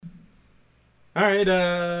All right,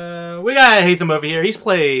 we got Hatham over here. He's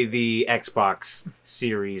played the Xbox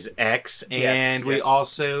Series X, and we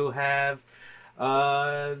also have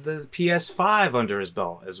the PS5 under his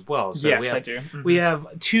belt as well. So yes, I do. Mm-hmm. We have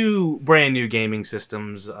two brand new gaming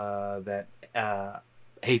systems that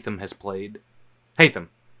Hatham has played. Hatham,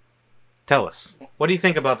 tell us, what do you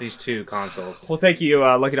think about these two consoles? Well, thank you,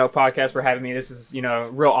 Lucky Dog Podcast, for having me. This is, a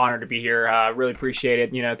real honor to be here. Really appreciate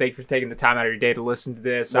it. Thank you for taking the time out of your day to listen to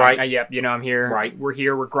this. Right. Yep, I'm here. Right. We're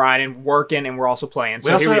here, we're grinding, working, and we're also playing.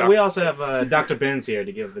 So We also have Dr. Benz here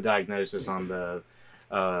to give the diagnosis on the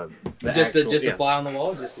just a fly on the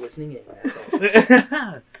wall, just listening in. That's all.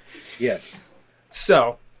 Yes.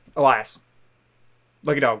 So, Elias,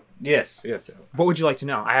 Lucky Dog. Yes. What would you like to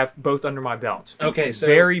know? I have both under my belt. Okay, so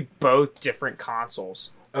both different consoles.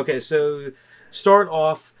 Okay, so start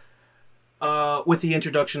off with the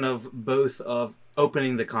introduction of both of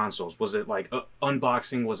opening the consoles. Was it like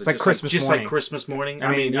unboxing? Was it like Christmas morning? Like Christmas morning?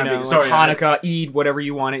 I mean, sorry, Hanukkah, Eid, whatever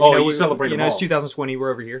you want. You celebrate them all. It's 2020.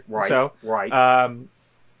 We're over here, right? So, right.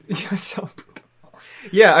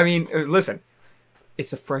 Yeah, I mean, listen,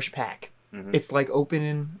 it's a fresh pack. Mm-hmm. It's like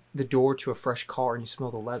opening the door to a fresh car and you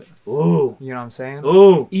smell the leather. Ooh. You know what I'm saying?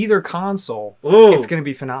 Ooh. Either console, Ooh. it's going to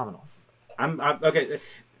be phenomenal. I'm okay.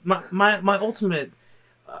 My ultimate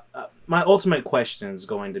question is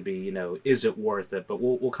going to be, is it worth it? But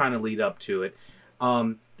we'll kind of lead up to it.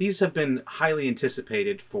 These have been highly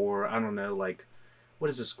anticipated for, I don't know, like, what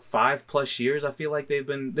is this, 5+ years? I feel like they've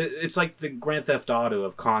been. It's like the Grand Theft Auto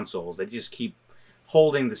of consoles. They just keep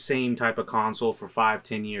holding the same type of console for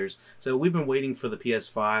 5-10 years. So we've been waiting for the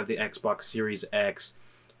PS5, the Xbox Series X.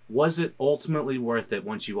 Was it ultimately worth it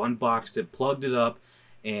once you unboxed it, plugged it up,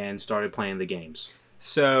 and started playing the games?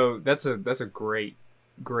 So that's a great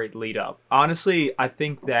lead up. Honestly, I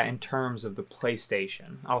think that in terms of the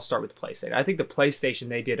PlayStation, I'll start with the PlayStation. I think the PlayStation,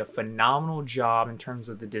 they did a phenomenal job in terms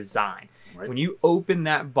of the design. Right. When you open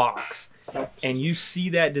that box and you see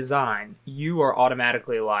that design, you are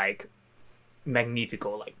automatically like,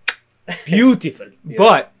 magnifico, like beautiful. Yeah.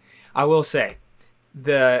 But I will say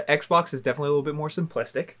the Xbox is definitely a little bit more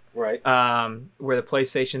simplistic, right? Where the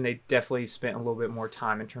PlayStation, they definitely spent a little bit more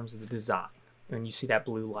time in terms of the design. When you see that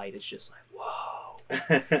blue light, it's just like whoa.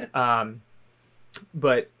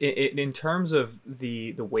 But in terms of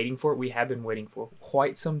the waiting for it, we have been waiting for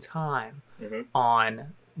quite some time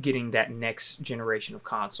on getting that next generation of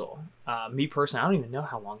console. Me personally, I don't even know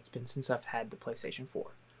how long it's been since I've had the PlayStation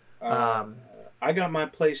 4. I got my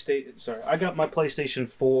PlayStation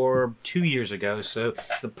 4 2 years ago. So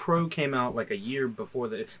the Pro came out like a year before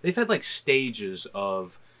they've had like stages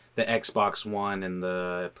of the Xbox One and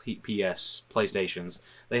the PS PlayStations.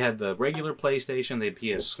 They had the regular PlayStation, they had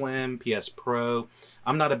PS Slim, PS Pro.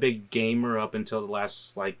 I'm not a big gamer up until the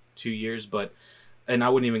last like 2 years, and I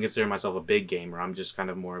wouldn't even consider myself a big gamer. I'm just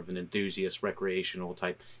kind of more of an enthusiast, recreational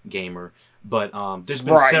type gamer. But there's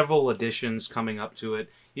been several additions coming up to it.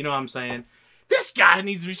 You know what I'm saying? This guy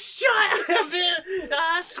needs to shut up, man.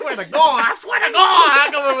 I swear to God, I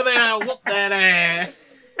come over there and whoop that ass.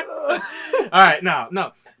 All right,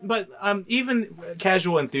 no. But even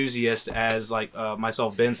casual enthusiasts as like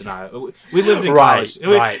myself, Benz, and I, we lived in college.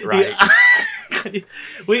 Right.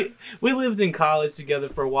 We lived in college together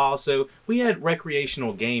for a while, so we had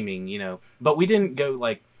recreational gaming, but we didn't go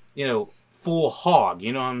like, full hog.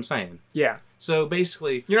 You know what I'm saying? Yeah. So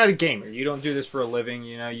basically, you're not a gamer. You don't do this for a living.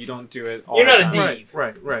 You don't do it all You're the not time. a div.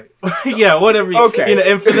 Right. Yeah, whatever.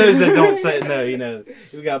 Okay. And for those that don't say no,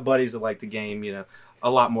 we got buddies that like to game,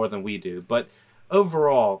 a lot more than we do. But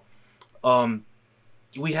overall,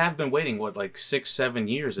 we have been waiting, like 6-7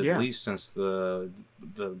 years at least since the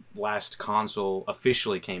last console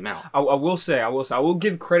officially came out. I will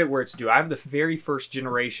give credit where it's due. I have the very first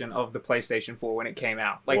generation of the PlayStation 4 when it came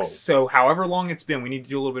out. So however long it's been, we need to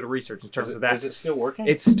do a little bit of research in terms of that. Is it still working?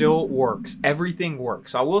 It still works. Everything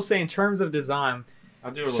works. So I will say in terms of design,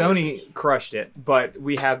 Sony crushed it, but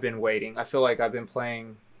we have been waiting. I feel like I've been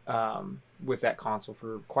playing with that console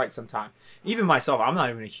for quite some time. Even myself, I'm not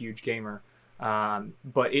even a huge gamer.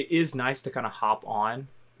 But it is nice to kind of hop on,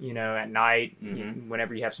 at night,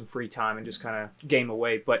 whenever you have some free time and just kind of game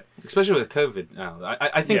away. But especially with COVID now,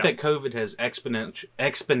 I think that COVID has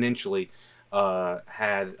exponentially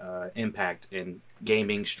had impact in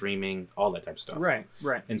gaming, streaming, all that type of stuff. Right.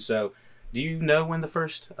 And so, do you know when the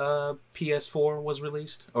first PS4 was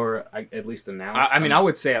released, or at least announced? I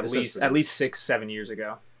would say at least 6-7 years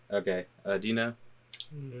ago. Okay. Do you know?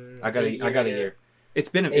 I got a year. It's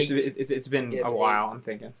been a while. I'm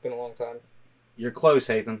thinking it's been a long time. You're close,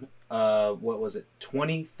 Hatham. What was it?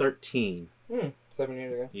 2013. 7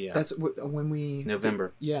 years ago. Yeah. That's when we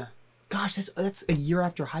November. Yeah. Gosh, that's a year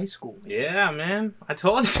after high school. Yeah, man. I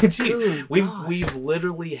told you. Good We've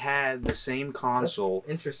literally had the same console.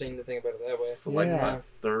 That's interesting to think about it that way. For like a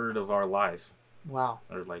third of our life. Wow.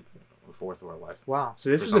 Or like a fourth of our life. Wow. So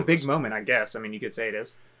this is a big moment, I guess. I mean, you could say it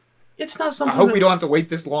is. It's not something. I hope we don't have to wait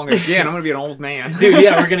this long again. I'm gonna be an old man, dude.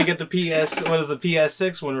 Yeah, we're gonna get the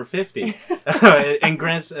PS6 when we're 50, and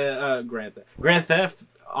Grand Theft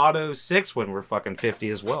Auto 6 when we're fucking 50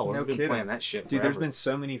 as well. No We've been kidding. playing that shit forever. Dude, there's been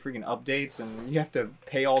so many freaking updates, and you have to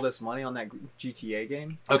pay all this money on that GTA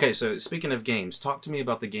game. Okay, so speaking of games, talk to me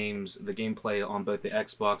about the gameplay on both the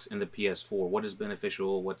Xbox and the PS4. What is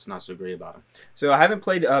beneficial? What's not so great about them? So I haven't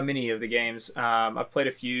played many of the games. I've played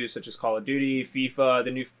a few, such as Call of Duty, FIFA,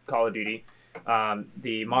 the new Call of Duty,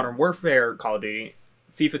 the Modern Warfare Call of Duty,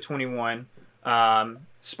 FIFA 21,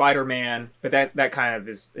 Spider-Man, but that kind of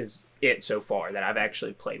is it so far that I've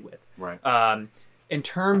actually played with. Right. In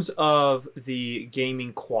terms of the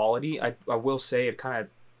gaming quality, I will say it kind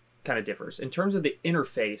of differs. In terms of the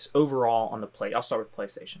interface overall on the I'll start with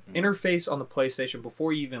PlayStation. Mm-hmm. Interface on the PlayStation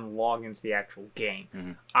before you even log into the actual game.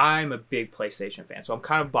 Mm-hmm. I'm a big PlayStation fan, so I'm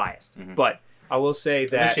kind of biased. Mm-hmm. But I will say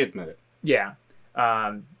that... I should admit it. Yeah.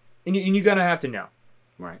 And you're going to have to know.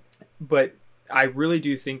 Right. But I really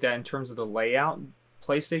do think that in terms of the layout,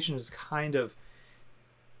 PlayStation is kind of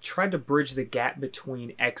tried to bridge the gap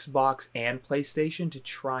between Xbox and PlayStation to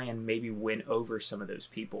try and maybe win over some of those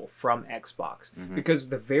people from Xbox. Mm-hmm. Because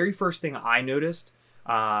the very first thing I noticed,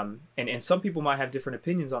 and some people might have different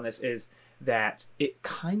opinions on this, is that it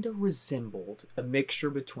kind of resembled a mixture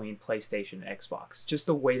between PlayStation and Xbox. Just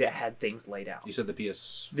the way that it had things laid out. You said the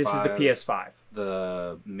PS5. This is the PS5.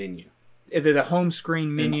 The menu. The home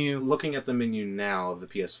screen menu. And looking at the menu now of the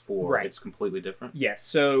PS4, right. It's completely different. Yes.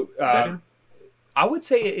 So better? I would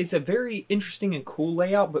say it's a very interesting and cool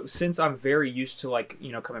layout, but since I'm very used to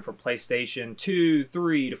coming from PlayStation 2,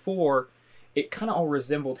 3 to 4, it kind of all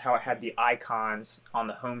resembled how it had the icons on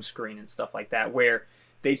the home screen and stuff like that, where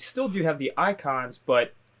they still do have the icons,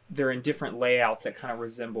 but they're in different layouts that kind of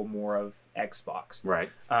resemble more of Xbox. Right.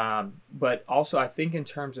 But also I think in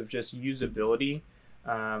terms of just usability,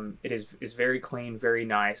 it is very clean, very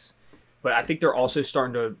nice. But I think they're also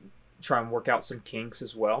starting to try and work out some kinks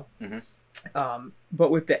as well. Mm-hmm. But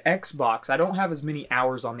with the Xbox, I don't have as many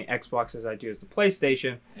hours on the Xbox as I do as the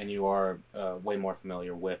PlayStation. And you are way more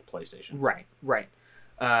familiar with PlayStation. Right.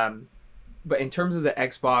 But in terms of the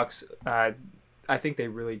Xbox, I think they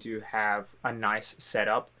really do have a nice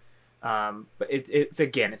setup. But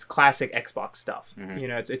it's classic Xbox stuff. Mm-hmm.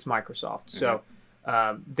 It's Microsoft. Mm-hmm. So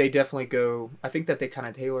they definitely go... I think that they kind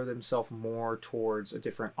of tailor themselves more towards a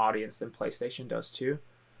different audience than PlayStation does too.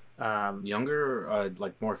 Younger,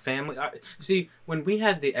 like more family. See, when we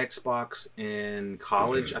had the Xbox in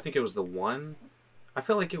college, I think it was the One. I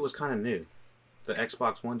felt like it was kind of new. The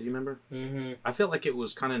Xbox One, do you remember? Mm-hmm. I felt like it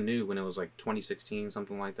was kind of new when it was like 2016,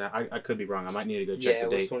 something like that. I could be wrong. I might need to go check the date. Yeah,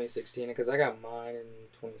 it was 2016 because I got mine in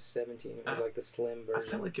 2017. It was like the slim version. I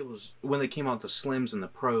felt like it was when they came out the Slims and the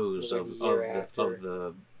Pros of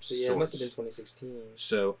the. So yeah, it must have been 2016.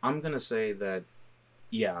 So I'm gonna say that,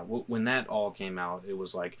 yeah, when that all came out, it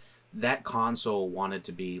was like. That console wanted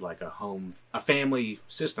to be like a family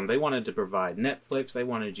system. They wanted to provide Netflix. They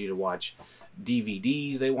wanted you to watch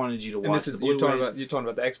DVDs. They wanted you to watch the Blu-rays. You're talking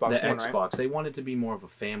about the Xbox One, Xbox. Right? They wanted to be more of a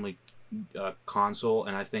family console,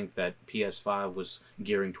 and I think that PS5 was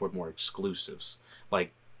gearing toward more exclusives,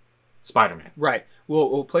 like Spider-Man. Right.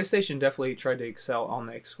 Well, PlayStation definitely tried to excel on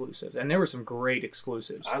the exclusives, and there were some great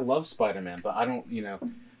exclusives. I love Spider-Man, but I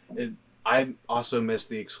don't, I also miss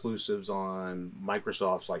the exclusives on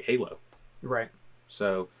Microsoft's like Halo. Right.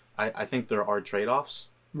 So I think there are trade-offs.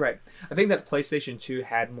 Right. I think that PlayStation 2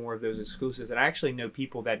 had more of those exclusives. And I actually know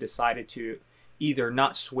people that decided to either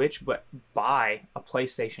not switch, but buy a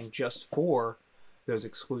PlayStation just for those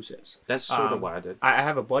exclusives. That's sort of what I did. I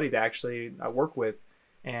have a buddy that actually I work with,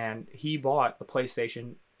 and he bought a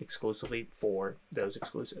PlayStation exclusively for those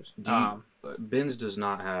exclusives. Benz does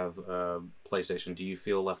not have a PlayStation. Do you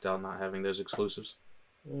feel left out not having those exclusives?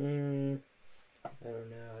 I don't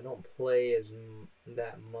know. I don't play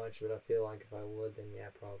that much, but I feel like if I would, then yeah,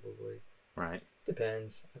 probably. Right.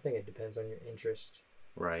 Depends. I think it depends on your interest.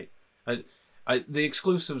 Right. The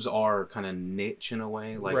exclusives are kind of niche in a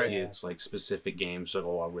way. Like it's like specific games.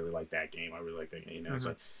 So I really like that game. I really like that game. It's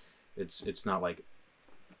like it's not like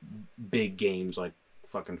big games like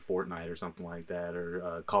fucking Fortnite or something like that,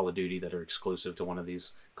 or Call of Duty that are exclusive to one of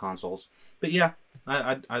these consoles. But yeah,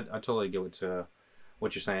 I totally get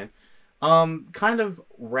what you're saying. Kind of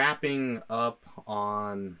wrapping up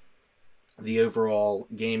on the overall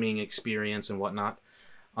gaming experience and whatnot.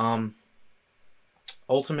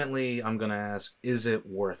 Ultimately, I'm gonna ask: is it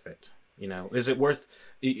worth it? You know, is it worth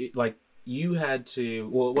like you had to?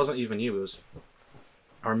 Well, it wasn't even you. It was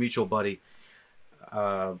our mutual buddy.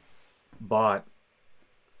 Bought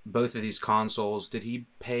both of these consoles. Did he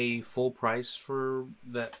pay full price for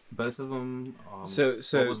that? Both of them. So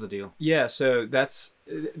what was the deal? Yeah, so that's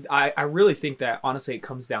I really think that honestly it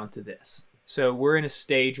comes down to this. So we're in a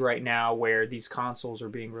stage right now where these consoles are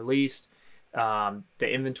being released. The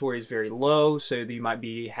inventory is very low, so you might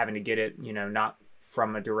be having to get it, you know, not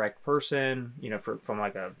from a direct person, you know, from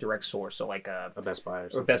like a direct source, so like a Best Buy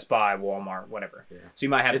or Best Buy, Walmart, whatever. Yeah. So you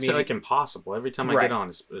might have it's like impossible. Every time I Right. get on,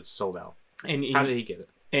 it's sold out. and How did he get it?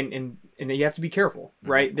 and you have to be careful,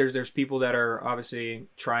 right? There's people that are obviously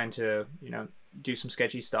trying to, you know, do some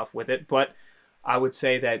sketchy stuff with it, but I would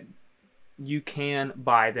say that you can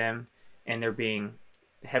buy them and they're being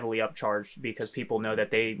heavily upcharged because people know that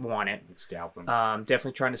they want it. Like scalp them.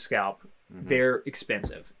 Definitely trying to scalp. Mhm. They're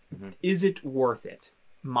expensive. Mhm. Is it worth it?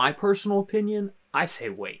 My personal opinion, I say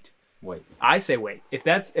wait. Wait, I say wait. If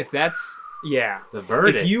that's yeah. the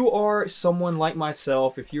verdict. If you are someone like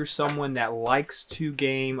myself, if you're someone that likes to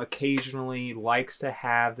game occasionally, likes to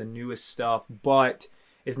have the newest stuff, but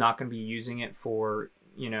is not going to be using it for,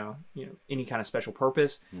 you know, any kind of special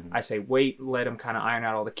purpose, Mhm. I say wait, let them kind of iron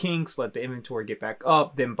out all the kinks, let the inventory get back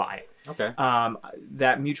up, then buy it. Okay.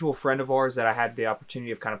 That mutual friend of ours that I had the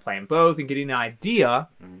opportunity of kind of playing both and getting an idea,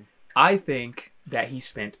 Mhm. I think that he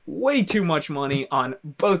spent way too much money on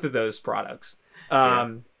both of those products.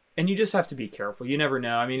 And you just have to be careful. You never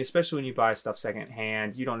know. I mean, especially when you buy stuff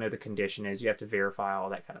secondhand, you don't know the condition is. You have to verify all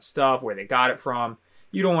that kind of stuff, where they got it from.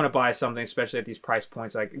 You don't want to buy something, especially at these price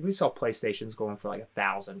points. Like we saw PlayStations going for like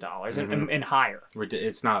 $1,000 and higher.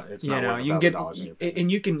 It's not. It's You not know, worth you can get $1,000 in your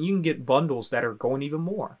and you can get bundles that are going even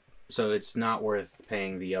more. So it's not worth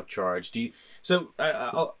paying the upcharge.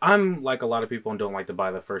 I'm like a lot of people and don't like to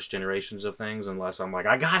buy the first generations of things unless I'm like,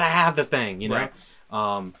 I gotta have the thing, you know?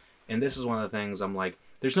 Right. And this is one of the things I'm like,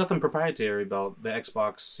 there's nothing proprietary about the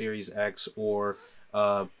Xbox Series X or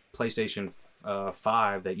PlayStation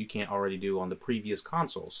 5 that you can't already do on the previous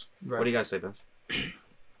consoles. Right. What do you guys say, Ben?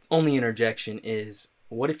 Only interjection is,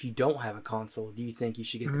 what if you don't have a console? Do you think you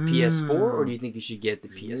should get the PS4 or do you think you should get the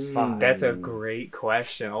PS5? That's a great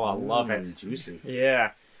question. Oh, I love it. Juicy.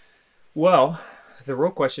 Yeah. Well, the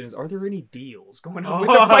real question is, are there any deals going on with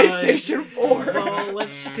the PlayStation 4? Well,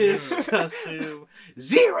 let's just assume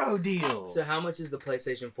zero deals. So how much is the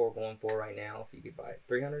PlayStation 4 going for right now if you could buy it?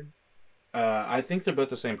 $300? I think they're both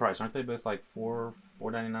the same price, aren't they? Both like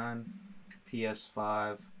 $4.99.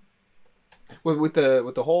 PS5. With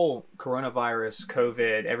the whole coronavirus,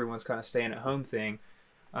 COVID, everyone's kind of staying at home thing.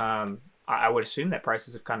 I would assume that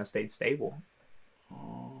prices have kind of stayed stable.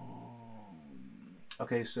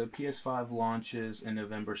 Okay, so PS5 launches in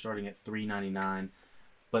November, starting at $399.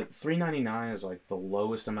 But $399 is like the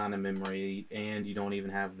lowest amount of memory, and you don't even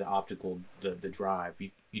have the optical the drive.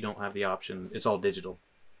 You don't have the option. It's all digital.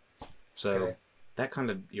 So. Okay. That kind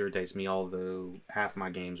of irritates me, although half my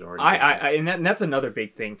games are already. And that's another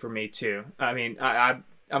big thing for me too. I mean, I'm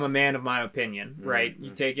a man of my opinion, right?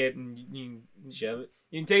 You take it and you shove it.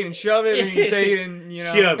 You can take it and shove it, or you can take it and, you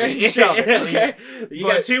know, shove it. and shove it. Okay, You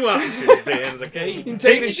got two options, Ben. Okay, you can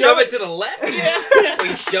take it and shove it to the left, or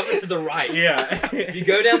you shove it to the right. Yeah. If you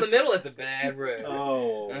go down the middle, it's a bad road.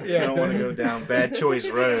 Oh, Yeah. you don't want to go down bad choice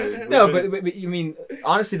road. No, but you mean,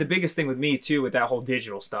 honestly, the biggest thing with me too with that whole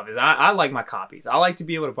digital stuff is I like my copies. I like to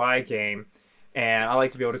be able to buy a game, and I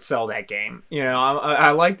like to be able to sell that game. You know,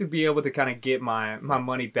 I like to be able to kind of get my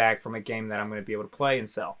money back from a game that I'm going to be able to play and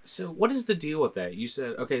sell. So what is the deal with that? You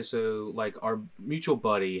said, okay, so like our mutual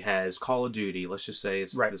buddy has Call of Duty. Let's just say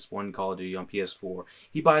it's Right. this one Call of Duty on PS4.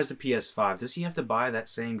 He buys the PS5. Does he have to buy that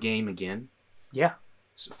same game again? Yeah,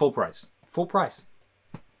 Full price. full price.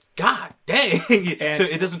 God dang. And- So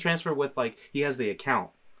it doesn't transfer with like, he has the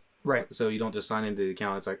account. Right. So you don't just sign into the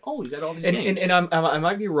account. It's like, oh, you got all these And, games. and I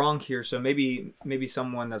might be wrong here, so maybe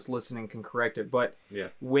someone that's listening can correct it. But Yeah.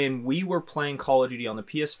 when we were playing Call of Duty on the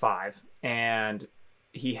PS5, and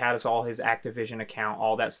he had us all his Activision account,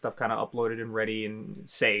 all that stuff kind of uploaded and ready and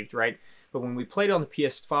saved, right? But when we played on the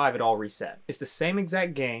PS5, it all reset. It's the same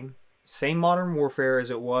exact game, same Modern Warfare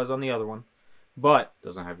as it was on the other one, but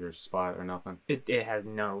Doesn't have your spot or nothing. it had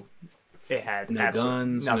no. It had No absolute-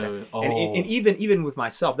 guns, nothing. no. Oh. And even with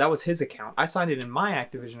myself, that was his account. I signed it in my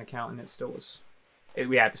Activision account, and it still was.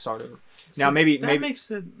 We had to start over. Now So maybe that makes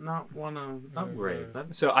it not want to upgrade.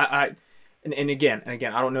 That- so and again, I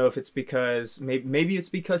don't know if it's because maybe it's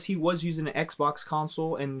because he was using an Xbox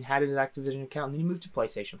console and had his Activision account, and then he moved to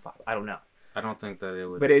PlayStation 5. I don't know, I don't think that it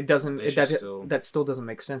would. but it doesn't. They should still- That still doesn't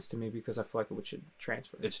make sense to me because I feel like it should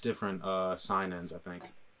transfer. It's different sign-ins, I think.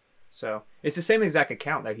 So it's the same exact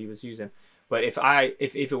account that he was using. But if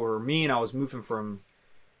it were me and I was moving from,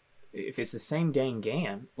 if it's the same dang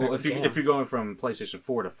game. Well, if you're going from PlayStation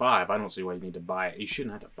 4 to 5, I don't see why you need to buy it. You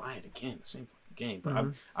shouldn't have to buy it again. The same fucking game.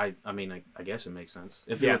 But I mean, I guess it makes sense.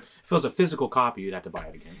 If it was a physical copy, you'd have to buy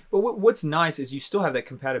it again. But what's nice is you still have that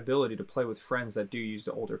compatibility to play with friends that do use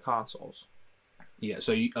the older consoles. Yeah,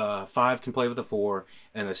 so 5 can play with a 4,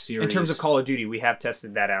 and a Series... In terms of Call of Duty, we have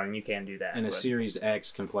tested that out, and you can do that. And a Series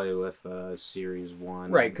X can play with Series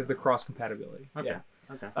 1. Right, because the cross-compatibility. Okay. Yeah.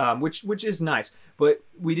 Okay. Which is nice. But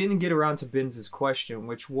we didn't get around to Ben's question,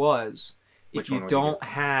 which was, if you don't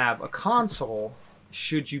have a console,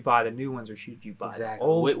 should you buy the new ones or should you buy the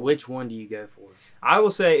old ones? Which one do you go for? I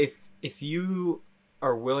will say, if you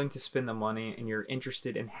are willing to spend the money and you're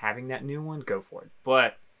interested in having that new one, go for it.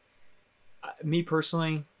 But... me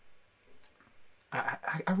personally, I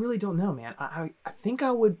really don't know, man. I think I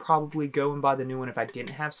would probably go and buy the new one if I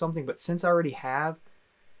didn't have something. But since I already have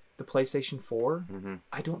the PlayStation 4,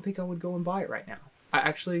 I don't think I would go and buy it right now.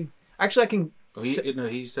 I can...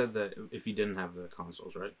 he said that if you didn't have the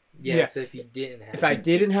consoles, right? Yeah, so if you didn't have... If I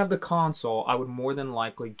didn't have the console, I would more than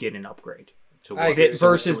likely get an upgrade. To what?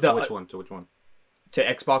 To which one? To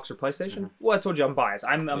Xbox or PlayStation? Well, I told you I'm biased.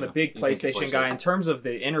 I'm a big PlayStation guy in terms of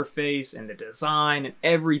the interface and the design and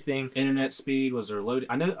everything. Internet speed, was there loading?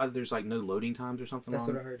 I know there's like no loading times or something on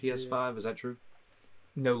PS5. Too. Is that true?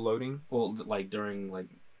 No loading? Well, like during like...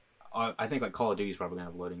 I think like Call of Duty's probably going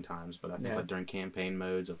to have loading times, but I think like during campaign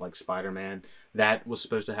modes of like Spider-Man, that was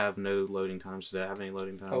supposed to have no loading times. Did that have any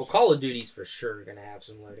loading times? Oh, Call of Duty's for sure going to have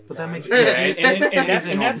some loading times. That makes sense. and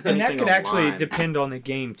that could actually depend on the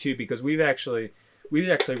game too, because we've actually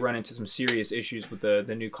run into some serious issues with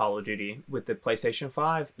the new Call of Duty with the PlayStation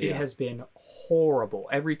 5. It has been horrible.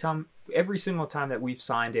 Every single time that we've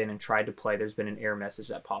signed in and tried to play, there's been an error message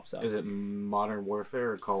that pops up. Is it Modern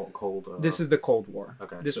Warfare or Cold? This is the Cold War.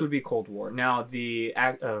 Okay. This would be Cold War. Now the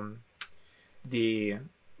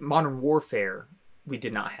Modern Warfare, we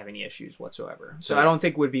did not have any issues whatsoever. So I don't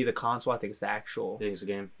think it would be the console. I think it's the actual... I think it's the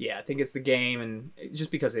game? Yeah, I think it's the game, and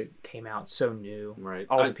just because it came out so new. Right.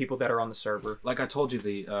 All the people that are on the server. Like I told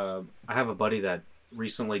you, I have a buddy that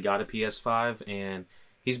recently got a PS5, and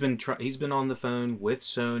he's been on the phone with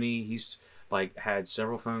Sony. He's like had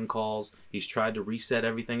several phone calls. He's tried to reset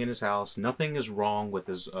everything in his house. Nothing is wrong with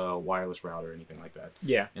his wireless router or anything like that.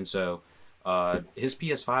 Yeah. And so his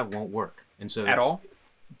PS5 won't work. And so at all?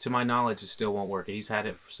 To my knowledge, it still won't work. He's had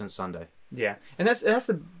it since Sunday. Yeah, and that's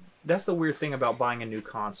the weird thing about buying a new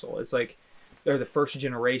console. It's like they're the first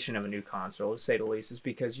generation of a new console, to say the least, is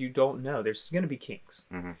because you don't know. There's going to be kinks,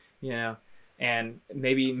 you know, and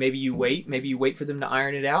maybe you wait for them to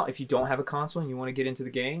iron it out. If you don't have a console and you want to get into the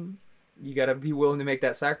game, you got to be willing to make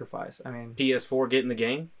that sacrifice. I mean, PS4 get in the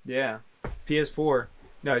game? Yeah, PS4.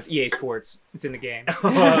 No, it's EA Sports. It's in the game.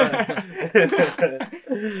 All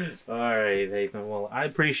right, Nathan. Well, I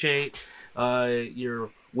appreciate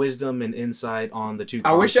your wisdom and insight on the two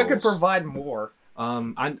consoles. I wish I could provide more.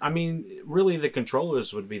 I mean, really, the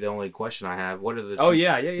controllers would be the only question I have. What are the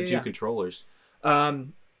two controllers?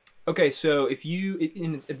 Okay, so if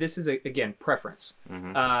this is again preference.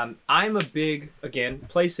 I'm a big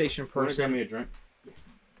PlayStation person. Grab me a drink.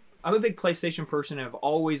 I'm a big PlayStation person and have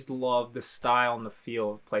always loved the style and the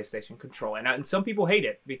feel of PlayStation controller. And some people hate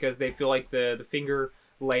it because they feel like the finger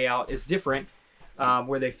layout is different,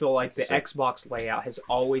 where they feel like the Xbox layout has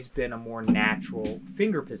always been a more natural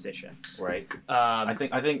finger position. Right. I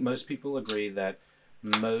think most people agree that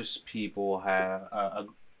most people have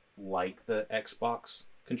like the Xbox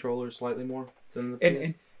controller slightly more than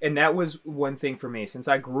the And that was one thing for me. Since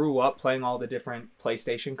I grew up playing all the different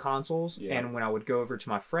PlayStation consoles, and when I would go over to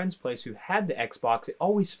my friend's place who had the Xbox, it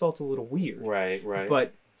always felt a little weird. Right.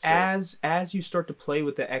 But as you start to play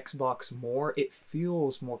with the Xbox more, it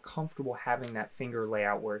feels more comfortable having that finger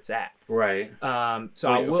layout where it's at. Right.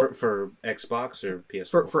 For Xbox or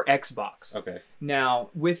PS4? For Xbox. Okay. Now,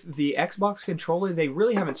 with the Xbox controller, they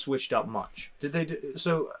really haven't switched up much. Did they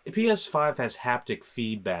so PS5 has haptic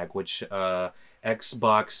feedback, which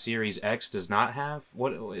Xbox Series X does not have.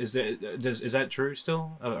 What is it? Is that true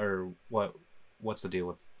still, or what? What's the deal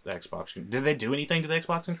with the Xbox? Did they do anything to the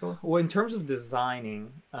Xbox controller? Well, in terms of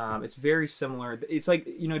designing, it's very similar. It's like,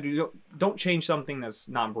 don't change something that's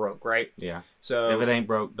not broke, right? Yeah. So if it ain't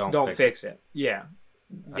broke, don't fix it. Yeah.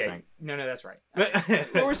 I think. No, that's right.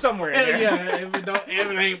 We're somewhere in there. Yeah. If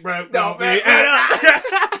it ain't broke, don't fix it.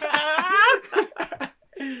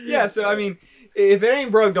 Yeah. So I mean, if it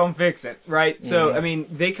ain't broke, don't fix it, right? So I mean,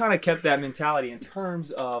 they kind of kept that mentality in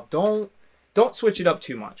terms of don't don't switch it up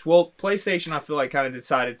too much. Well, PlayStation, I feel like, kind of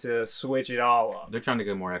decided to switch it all up. They're trying to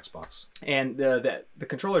go more Xbox. And the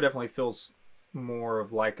controller definitely feels more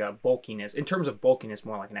of like a bulkiness. In terms of bulkiness,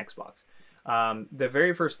 more like an Xbox. The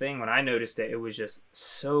very first thing when I noticed it was just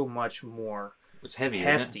so much more It's heavy.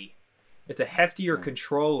 hefty. It's a heftier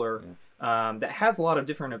controller that has a lot of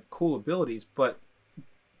different cool abilities, but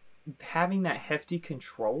having that hefty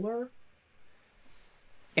controller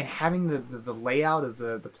and having the layout of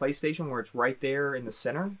the PlayStation where it's right there in the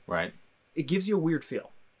center, Right. it gives you a weird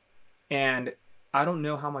feel. And I don't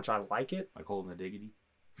know how much I like it. Like holding a diggity.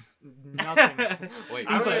 Nothing. Wait,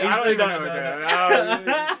 I don't even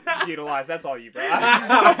know. Utilize. That's all you, bro.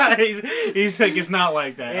 he's like, it's not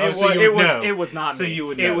like that. It was not. So me. you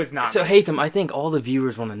would It know. was not. So me. Hatham, I think all the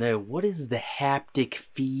viewers want to know, what is the haptic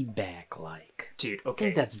feedback like? Dude. I Okay.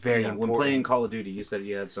 think that's very When important. playing Call of Duty, you said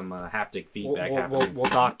you had some haptic feedback happening.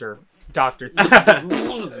 Well, doctor.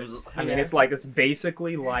 I mean, it's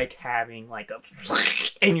basically like having like a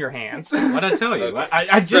in your hands. What'd I tell you? Okay.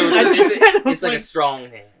 I just said it was It's like a strong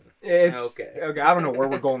hand. It's, Okay. I don't know where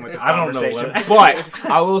we're going with this I don't know conversation, what- but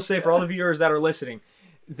I will say for all the viewers that are listening,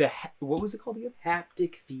 what was it called again?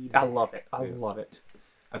 Haptic feedback. I love it. I love it.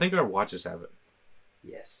 I think our watches have it.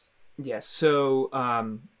 Yes. Yes. So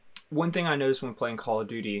one thing I noticed when playing Call of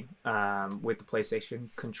Duty with the PlayStation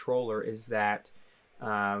controller is that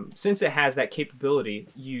since it has that capability,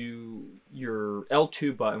 your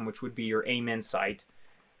L2 button, which would be your aim in sight,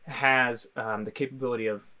 has the capability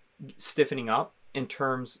of stiffening up in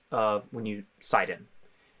terms of when you sight in.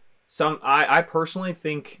 I personally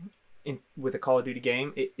think with a Call of Duty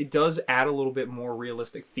game, it does add a little bit more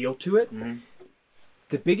realistic feel to it. Mm-hmm.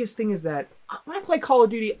 The biggest thing is that when I play Call of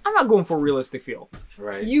Duty, I'm not going for a realistic feel.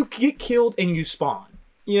 Right. You get killed and you spawn.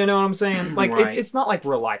 You know what I'm saying? Like Right. it's not like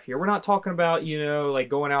real life here. We're not talking about, like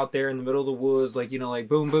going out there in the middle of the woods, like, like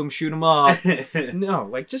boom, boom, shoot 'em up. No,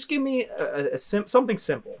 like just give me something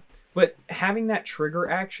simple. But having that trigger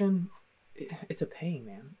action, it's a pain,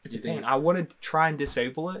 man. It's a You think pain. I want to try and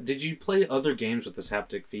disable it. Did you play other games with this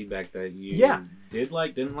haptic feedback that you didn't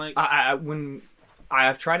like? When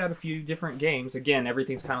I've tried out a few different games. Again,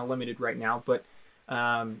 everything's kind of limited right now, but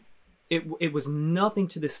it was nothing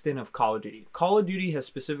to the extent of Call of Duty. Call of Duty has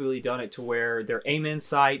specifically done it to where their aim in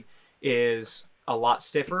sight is a lot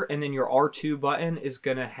stiffer, and then your R2 button is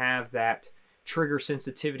going to have that trigger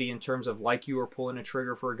sensitivity in terms of like you were pulling a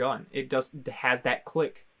trigger for a gun. It has that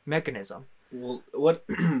click mechanism. Well, what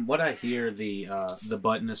I hear the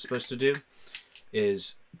button is supposed to do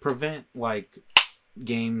is prevent like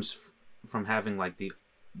games from having like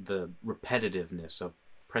the repetitiveness of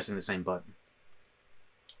pressing the same button.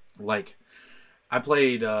 Like, I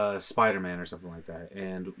played Spider-Man or something like that,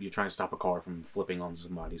 and you're trying to stop a car from flipping on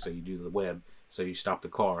somebody, so you do the web, so you stop the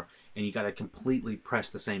car, and you got to completely press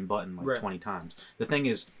the same button like 20 times. The thing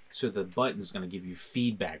is, so the button's going to give you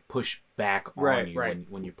feedback, push back on you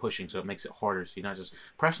when you're pushing, so it makes it harder, so you're not just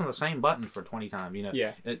pressing the same button for 20 times.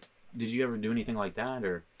 Yeah. Did you ever do anything like that,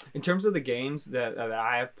 or? In terms of the games that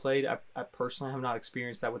I have played, I personally have not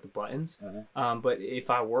experienced that with the buttons. Mm-hmm. But if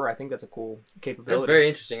I were, I think that's a cool capability. That's very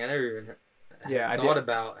interesting. I never even I thought did.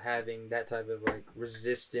 about having that type of like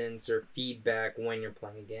resistance or feedback when you're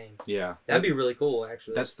playing a game. Yeah, That'd be really cool,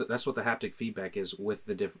 actually. that's what the haptic feedback is with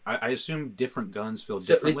the different. I assume different guns feel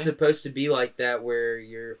So differently. it's supposed to be like that, where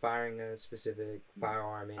you're firing a specific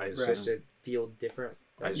firearm and I it's supposed to feel different.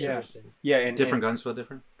 That's Yeah. interesting. Yeah, and different guns feel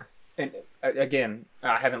different. And again,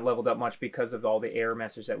 I haven't leveled up much because of all the error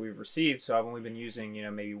messages that we've received. So I've only been using,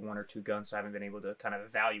 maybe one or two guns. So I haven't been able to kind of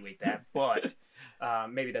evaluate that. But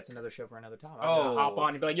maybe that's another show for another time. I'm gonna hop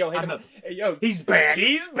on and be like, yo, hey, He's back.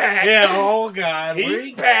 he's back. Yeah. Oh God.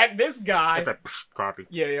 He's back. This guy. It's a copy.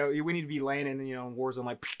 Yeah, we need to be laying in, Warzone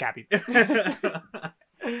like copy.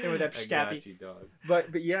 With that I scabby. got you, dog.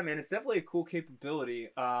 But yeah, man, it's definitely a cool capability.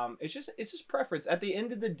 It's just preference. At the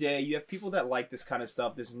end of the day, you have people that like this kind of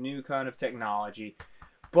stuff, this new kind of technology,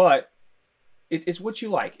 but it's what you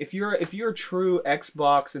like. If you're a true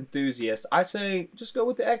Xbox enthusiast, I say just go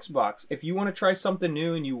with the Xbox. If you want to try something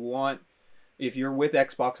new and if you're with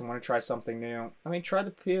Xbox and want to try something new, try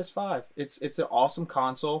the PS5. It's an awesome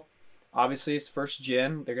console. Obviously, it's first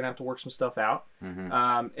gen. They're gonna have to work some stuff out.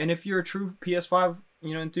 Mm-hmm. And if you're a true PS5,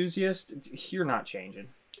 enthusiast, you're not changing.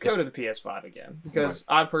 Go to the PS5 again, because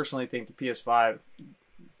I personally think the PS5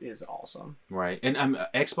 is awesome. Right, and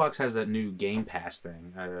Xbox has that new Game Pass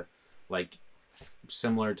thing, like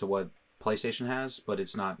similar to what PlayStation has, but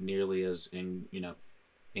it's not nearly as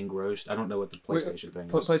engrossed. I don't know what the PlayStation thing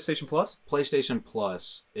is. PlayStation Plus? PlayStation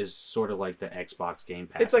Plus is sort of like the Xbox Game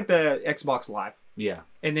Pass. It's like the Xbox Live. Yeah.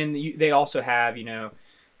 And then they also have,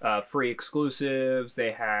 free exclusives.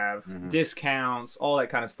 They have discounts, all that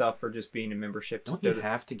kind of stuff for just being a membership. Don't you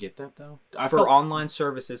have to get that though? For online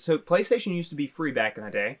services. So PlayStation used to be free back in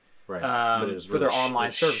the day, right? But it was for their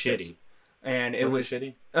online services. Shitty. And it was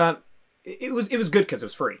shitty. It was good because it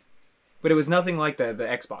was free, but it was nothing like the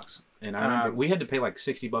Xbox. And I remember we had to pay like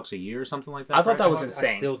 $60 a year or something like that. I thought that was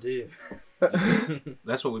insane. I still do.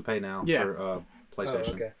 That's what we pay now for PlayStation.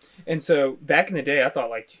 Oh, okay. And so back in the day, I thought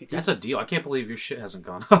like that's a deal. I can't believe your shit hasn't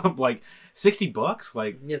gone up. Like $60,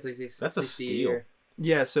 like Yeah, it's like that's a 60 steal. year.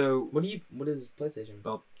 yeah. So What is PlayStation?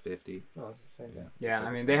 About 50. Oh, it's the same. yeah,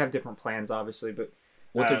 I mean they have different plans obviously, but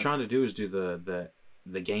What they're trying to do is do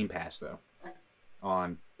the Game Pass though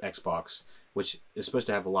on Xbox, which is supposed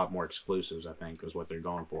to have a lot more exclusives. I think is what they're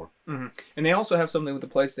going for. and they also have something with the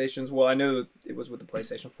PlayStations. Well, I know it was with the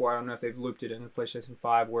PlayStation 4. I don't know if they've looped it in the PlayStation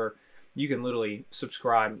 5 where you can literally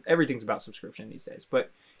subscribe. Everything's about subscription these days,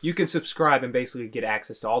 but you can subscribe and basically get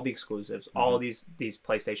access to all the exclusives, all of these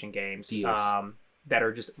PlayStation games that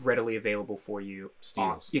are just readily available for you.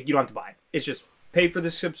 Steals. You don't have to buy it. It's just pay for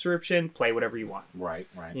the subscription, play whatever you want. Right.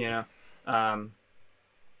 You know,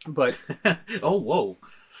 but Oh, whoa!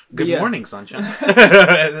 Good Yeah. morning, sunshine.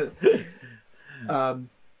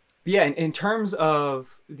 yeah, in terms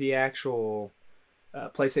of the actual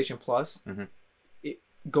PlayStation Plus,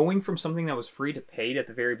 going from something that was free to paid at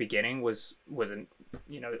the very beginning was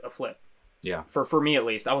a flip. Yeah. For me at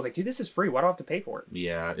least, I was like, dude, this is free. Why do I have to pay for it?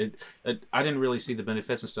 Yeah, I didn't really see the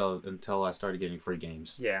benefits until I started getting free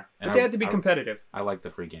games. Yeah, And but they had to be competitive. I like the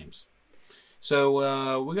free games.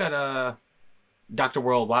 So we got Dr.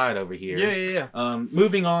 Worldwide over here. Yeah.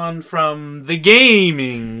 Moving on from the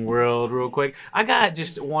gaming world real quick. I got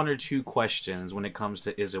just one or two questions when it comes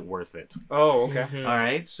to is it worth it? Oh, okay. All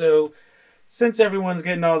right. So since everyone's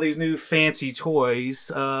getting all these new fancy toys,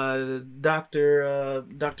 Dr.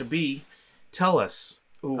 B, tell us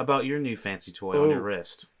about your new fancy toy on your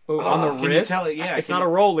wrist. Oh, on the Can you wrist? tell it? Yeah. It's not a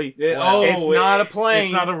rolly. Oh, it's not a plane.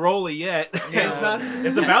 It's not a rolly yet. It's not.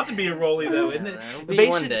 It's about to be a rolly though, isn't it? It'll be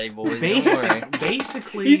one day, boys. Don't worry.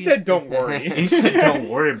 Basically, He said, "Don't worry." He said, "Don't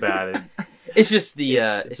worry about it." It's just the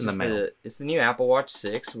it's in the mail. it's the new Apple Watch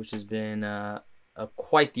 6, which has been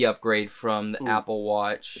quite the upgrade from the Apple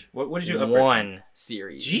Watch What did you upgrade? 1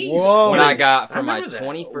 series. Jeez. Whoa. When I got for I my remember that.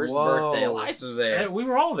 21st Whoa. birthday, Elias was there. Hey, we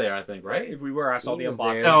were all there, I think, right? If we were, I saw He the was there.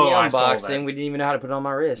 unboxing. It was Oh, the I saw unboxing. that. We didn't even know how to put it on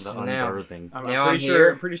my wrist. The Now, unbirthing. I'm Now pretty I'm sure.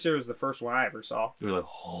 here. I'm pretty sure it was the first one I ever saw. We were like,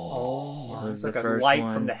 Oh, it was it's the like a first light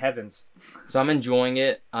one. from the heavens. So I'm enjoying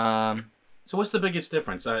it. So what's the biggest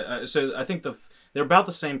difference? So I think they're about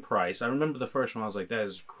the same price. I remember the first one. I was like, that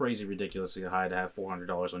is crazy, ridiculously high to have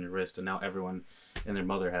 $400 on your wrist, and now everyone and their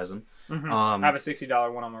mother has them. I have a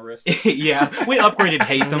 $60 one on my wrist. Yeah, we upgraded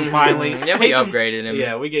Hatham finally. Yeah, we upgraded him.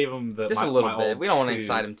 Yeah, we gave him Just a little bit. We don't want to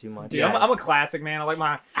excite him too much. Dude, Yeah. I'm a classic man. I like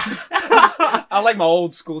my I like my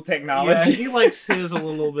old school Yeah, technology. he likes his a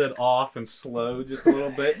little bit off and slow, just a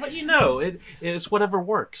little bit. But it's whatever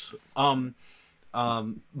works.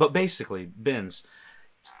 But basically, Benz,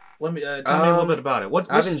 let me tell me a little bit about it.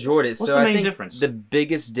 I've enjoyed it. What's So the I main think difference? the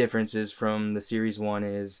biggest differences from the Series 1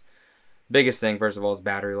 is, biggest thing, first of all, is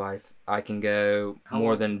battery life. I can go How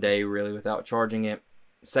more long? than a day, really, without charging it.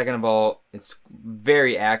 Second of all, it's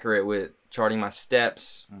very accurate with charting my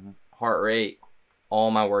steps, heart rate,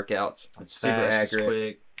 all my workouts. It's super fast, accurate.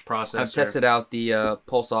 it's quick, processor. I've tested out the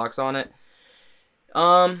Pulse Ox on it.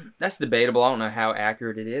 That's debatable. I don't know how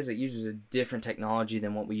accurate it is. It uses a different technology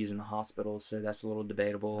than what we use in the hospitals, so that's a little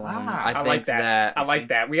debatable. I think like that. I like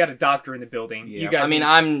that. We got a doctor in the building. Yeah. You guys.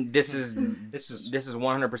 I mean, this is This is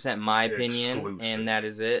 100% my opinion, exclusive. and that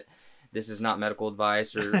is it. This is not medical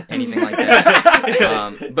advice or anything like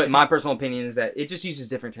that. But my personal opinion is that it just uses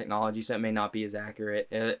different technology, so it may not be as accurate.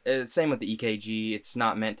 Same with the EKG. It's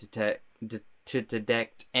not meant to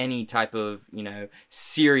detect any type of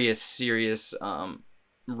serious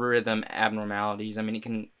rhythm abnormalities. I mean, it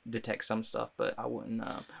can detect some stuff, but I wouldn't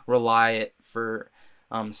rely it for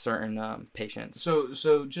certain patients.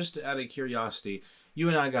 So just out of curiosity, you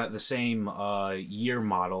and I got the same year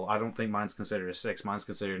model. I don't think mine's considered a 6. Mine's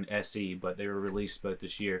considered an SE, but they were released both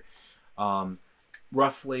this year.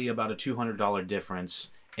 Roughly about a $200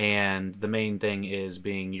 difference, and the main thing is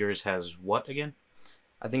being yours has what again?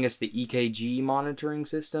 I think it's the EKG monitoring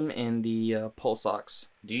system and the Pulse Ox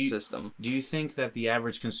system. Do you think that the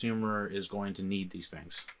average consumer is going to need these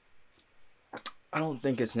things? I don't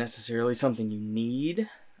think it's necessarily something you need.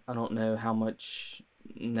 I don't know how much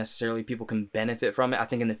necessarily people can benefit from it. I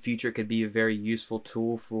think in the future it could be a very useful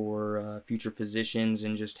tool for future physicians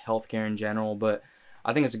and just healthcare in general. But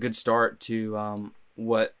I think it's a good start to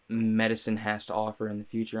what medicine has to offer in the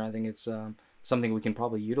future. I think it's something we can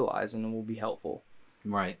probably utilize and it will be helpful.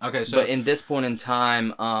 Right. Okay. So But in this point in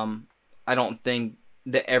time, I don't think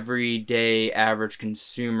the everyday average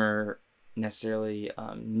consumer necessarily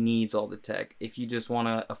needs all the tech. If you just want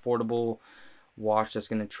an affordable watch that's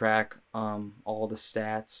going to track all the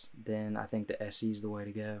stats, then I think the SE is the way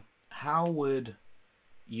to go. how would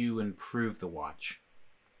you improve the watch?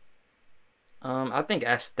 I think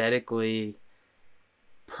aesthetically,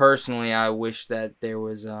 personally, I wish that there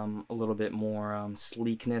was a little bit more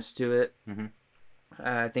sleekness to it. Mhm.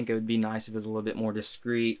 I think it would be nice if it was a little bit more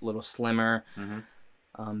discreet, a little slimmer. Mhm.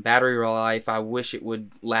 Battery life, I wish it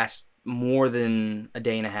would last more than a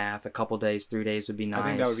day and a half. A couple days, 3 days would be nice. I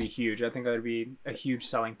think that would be huge. I think that would be a huge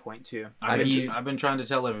selling point too. I've been trying to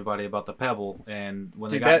tell everybody about the Pebble, and when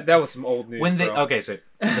Dude, they got that was some old news. when they bro. okay, so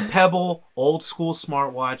the Pebble old school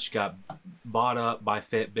smartwatch got bought up by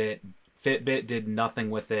Fitbit. Fitbit did nothing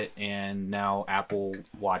with it, and now Apple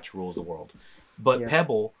Watch rules the world. But Yeah.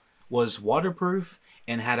 Pebble was waterproof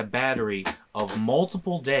and had a battery of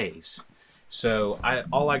multiple days. So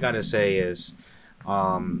all I gotta say is,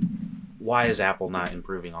 why is Apple not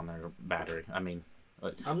improving on their battery? I mean,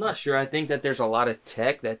 I'm not sure. I think that there's a lot of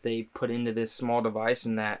tech that they put into this small device,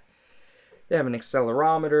 and that they have an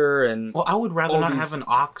accelerometer and well, I would rather all not these- have an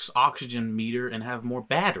oxygen meter and have more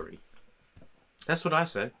battery. That's what I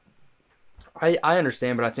said. I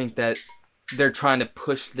understand, but I think that they're trying to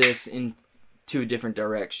push this into a different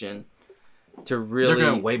direction to really. They're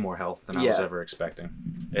going way more health than I was Yeah. ever expecting,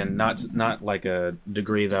 and not like a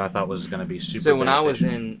degree that I thought was going to be super. So when I was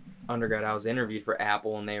beneficial. in undergrad, I was interviewed for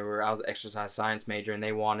Apple, and I was an exercise science major, and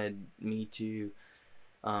they wanted me to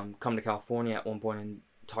come to California at one point and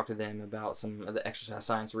talk to them about some of the exercise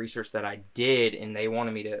science research that I did, and they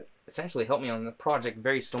wanted me to essentially help me on a project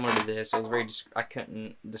very similar to this. It was very I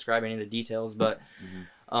couldn't describe any of the details, but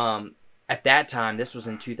at that time, this was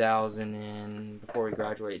in 2000 and before we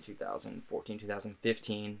graduated, 2014,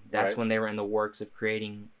 2015. That's Right. when they were in the works of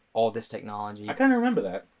creating all this technology. I kind of remember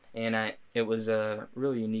that. And it was a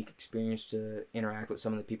really unique experience to interact with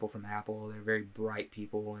some of the people from Apple. They're very bright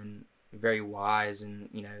people and very wise, and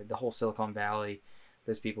the whole Silicon Valley,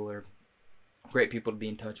 those people are great people to be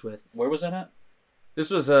in touch with. Where was that at? This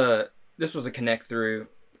was a connect through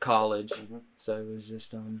college, so it was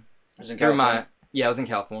just It was in through California. I was in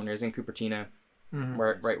California. I was in Cupertino, Mhm.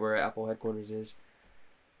 right where Apple headquarters is.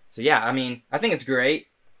 So yeah, I mean, I think it's great.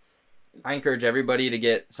 I encourage everybody to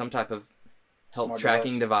get some type of health Smart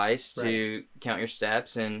tracking device to count your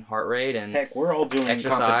steps and heart rate and Heck, we're all doing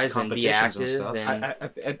exercise and be competitions active.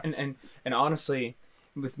 stuff. And honestly,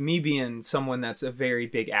 with me being someone that's a very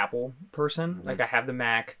big Apple person, Mhm. like I have the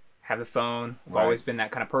Mac, have the phone, I've Right. always been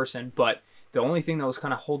that kind of person. But the only thing that was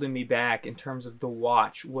kind of holding me back in terms of the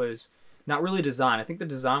watch was not really design. I think the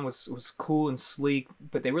design was cool and sleek,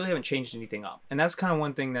 but they really haven't changed anything up. And that's kind of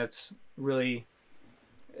one thing that's really,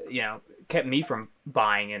 kept me from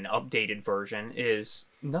buying an updated version is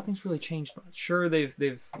nothing's really changed much. Sure, they've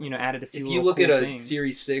added a few. if little you look cool at a things.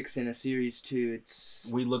 Series 6 and a Series 2, it's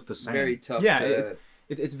We look the same. very tough Yeah, to...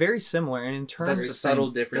 It's very similar, and in terms That's Very the subtle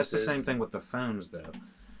same, differences. That's the same thing with the phones, though.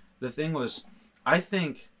 The thing was, I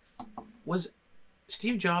think, was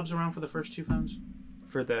Steve Jobs around for the first two phones?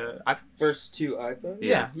 for the First two iPhones?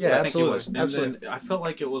 Yeah, I think absolutely, it was. And absolutely. then I felt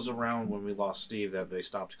like it was around when we lost Steve that they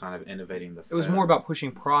stopped kind of innovating the phone. It was more about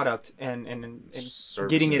pushing product and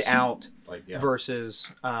getting it services. out Like, yeah.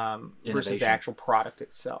 versus the Innovation. actual product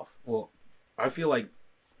itself. Well, I feel like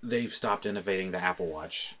they've stopped innovating the Apple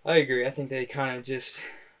Watch. I agree. I think they kind of just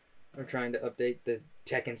are trying to update the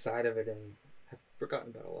tech inside of it and have forgotten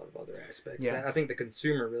about a lot of other aspects Yeah. that I think the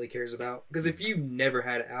consumer really cares about. Because if you never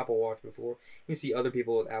had an Apple Watch before, you see other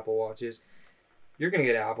people with Apple Watches, you're going to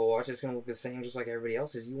get an Apple Watch that's going to look the same just like everybody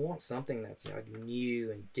else's. You want something that's like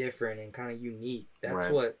new and different and kind of unique. That's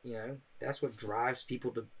Right. what, that's what drives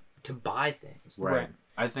people to buy things. Right.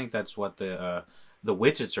 I think that's what the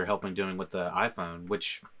widgets are helping doing with the iPhone,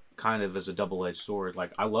 which kind of is a double-edged sword.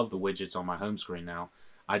 Like, I love the widgets on my home screen now.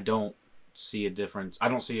 I don't see a difference. I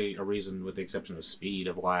don't see a reason, with the exception of speed,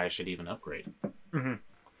 of why I should even upgrade. Mm-hmm.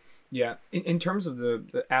 Yeah. In terms of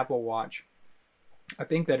the Apple Watch, I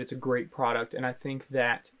think that it's a great product, and I think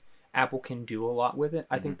that Apple can do a lot with it.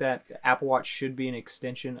 I think that the Apple Watch should be an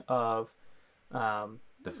extension of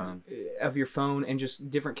The phone. of your phone and just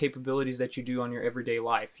different capabilities that you do on your everyday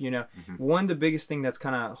life. Mm-hmm. One, the biggest thing that's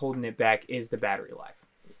kind of holding it back is the battery life.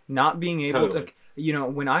 Not being able Totally. to,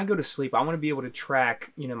 when I go to sleep, I want to be able to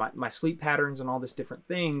track, my sleep patterns and all this different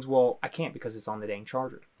things. Well, I can't because it's on the dang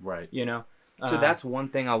charger, Right. So that's one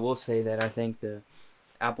thing I will say that I think the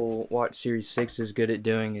Apple Watch Series 6 is good at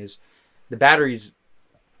doing is the batteries,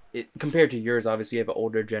 compared to yours, obviously you have an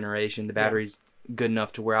older generation. The battery's good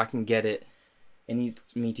enough to where I can get it It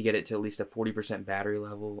needs me to get it to at least a 40% battery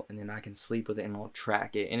level, and then I can sleep with it and I'll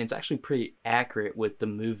track it. And it's actually pretty accurate with the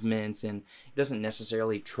movements, and it doesn't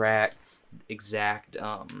necessarily track exact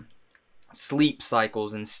sleep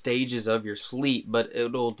cycles and stages of your sleep, but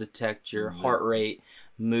it'll detect your heart rate,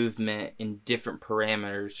 movement, and different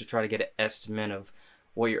parameters to try to get an estimate of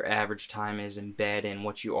what your average time is in bed and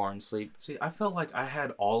what you are in sleep. See, I felt like I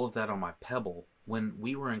had all of that on my Pebble when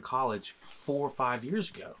we were in college 4 or 5 years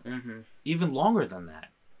ago. Mm-hmm. Even longer than that.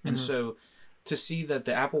 And so to see that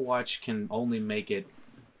the Apple Watch can only make it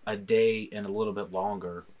a day and a little bit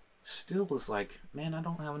longer still is like, man, I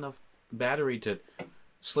don't have enough battery to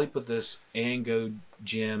sleep with this and go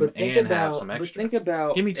gym and have some extra. But think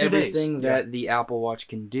about Give me 2 everything days. that the Apple Watch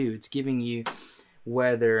can do. It's giving you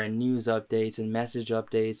weather and news updates and message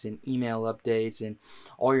updates and email updates and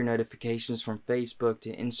all your notifications from Facebook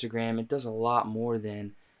to Instagram. It does a lot more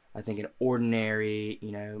than I think an ordinary,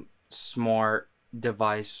 smart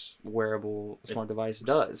device, wearable smart device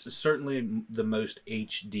does. Certainly the most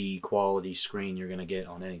HD quality screen you're going to get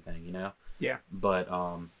on anything, Yeah. But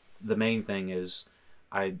the main thing is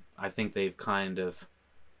I think they've kind of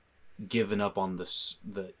given up on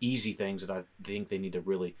the easy things that I think they need to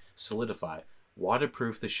really solidify.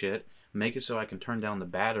 Waterproof the shit. Make it so I can turn down the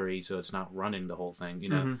battery so it's not running the whole thing.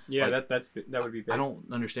 Mm-hmm. Yeah, like, that would be big. I don't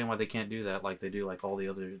understand why they can't do that like they do like all the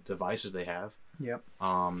other devices they have. Yep.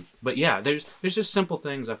 But yeah, there's just simple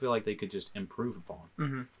things I feel like they could just improve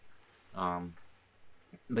upon. Mm-hmm.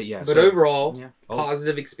 But yeah. But overall, yeah.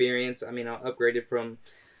 positive experience. I mean, I upgraded from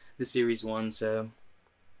the Series 1, so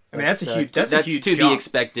I mean, that's a huge to jump. be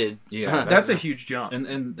expected. Yeah, That's a huge jump.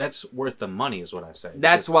 and that's worth the money, is what I say.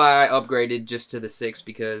 That's why I upgraded just to the 6,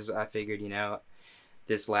 because I figured,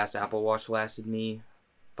 this last Apple Watch lasted me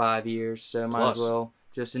 5 years, so might as well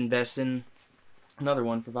just invest in another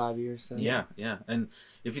one for 5 years. So. Yeah. And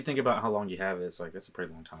if you think about how long you have it, it's like that's a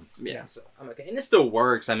pretty long time. Yeah, so I'm okay, and it still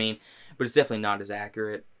works. I mean, but it's definitely not as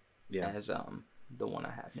accurate as the one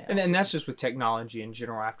I have now. And that's just with technology in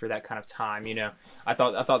general. After that kind of time, I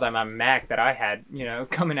thought that my Mac that I had,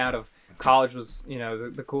 coming out of college was,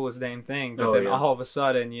 the coolest damn thing. But then all of a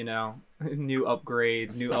sudden, new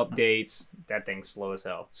upgrades, new updates, that thing's slow as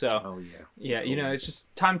hell. So, it's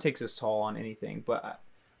just time takes its toll on anything. But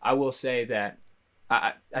I will say that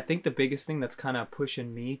I think the biggest thing that's kind of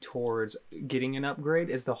pushing me towards getting an upgrade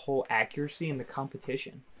is the whole accuracy and the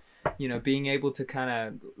competition. Being able to kind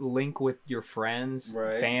of link with your friends,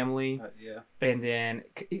 family, and then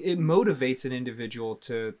it motivates an individual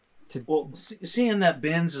to. Well, seeing that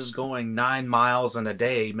Benz is going 9 miles in a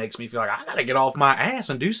day makes me feel like I gotta get off my ass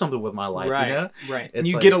and do something with my life. Right. And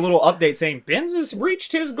you like, get a little update saying Benz has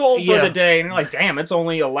reached his goal for the day, and you're like, damn, it's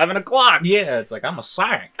only 11 o'clock. Yeah, it's like I'm a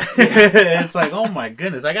psych. It's like, oh my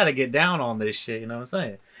goodness, I gotta get down on this shit. You know what I'm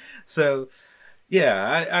saying? So.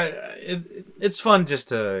 Yeah, it's fun just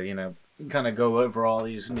to, kind of go over all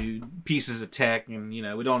these new pieces of tech. And,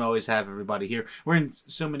 we don't always have everybody here. We're in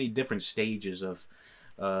so many different stages of,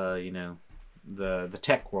 the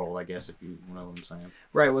tech world, I guess, if you know what I'm saying.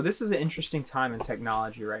 Right. Well, this is an interesting time in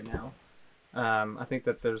technology right now. I think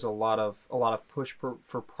that there's a lot of push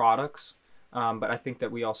for products, but I think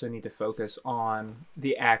that we also need to focus on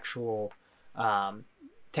the actual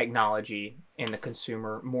technology and the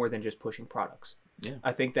consumer more than just pushing products. Yeah.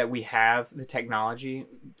 I think that we have the technology.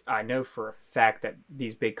 I know for a fact that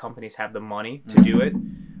these big companies have the money to do it,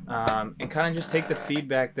 and kind of just take the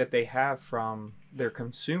feedback that they have from their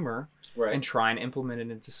consumer and try and implement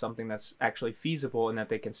it into something that's actually feasible and that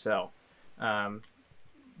they can sell.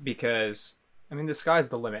 Because I mean, the sky's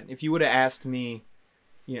the limit. If you would have asked me,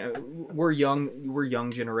 we're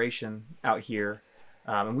young generation out here.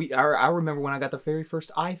 And I remember when I got the very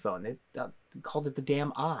first iPhone. They called it the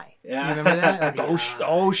damn eye. Yeah. You remember that? Like,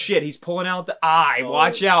 oh shit, he's pulling out the eye.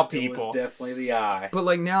 Watch out, people. It was definitely the eye. But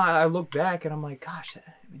like now, I look back and I'm like, gosh, it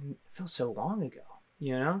feels so long ago.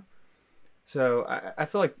 So I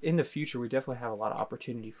feel like in the future we definitely have a lot of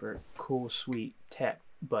opportunity for cool, sweet tech.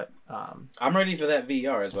 But I'm ready for that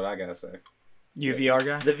VR, is what I gotta say. You a VR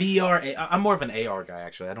guy? The VR, I'm more of an AR guy,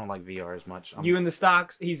 actually. I don't like VR as much. You in the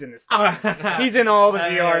stocks? He's in the stocks. He's in all the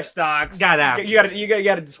VR stocks. Got options. You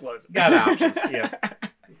got to disclose it. Got options, yeah.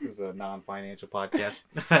 This is a non-financial podcast.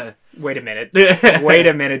 Wait a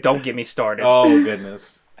minute. Don't get me started. Oh,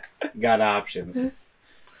 goodness. Got options.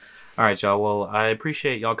 All right, y'all. Well, I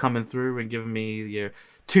appreciate y'all coming through and giving me your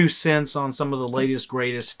 2 cents on some of the latest,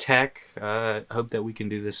 greatest tech. I hope that we can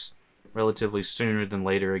do this relatively sooner than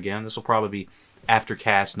later again. This will probably be after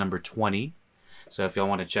cast number 20. So if y'all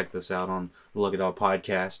want to check this out on the Look It All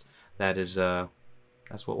podcast, that's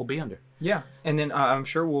what we'll be under. Yeah, and then I'm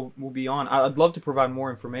sure we'll be on. I'd love to provide more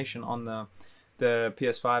information on the the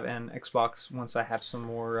PS5 and Xbox once I have some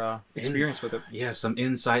more experience with it. Yeah, some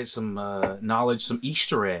insight, some knowledge, some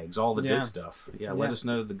Easter eggs, all the Yeah. good stuff. Yeah, let us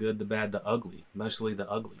know the good, the bad, the ugly. Mostly the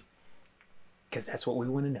ugly. Because that's what we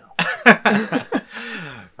want to know.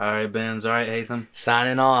 All right, Benz. All right, Hatham.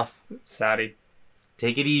 Signing off. Saudi.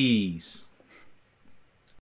 Take it easy.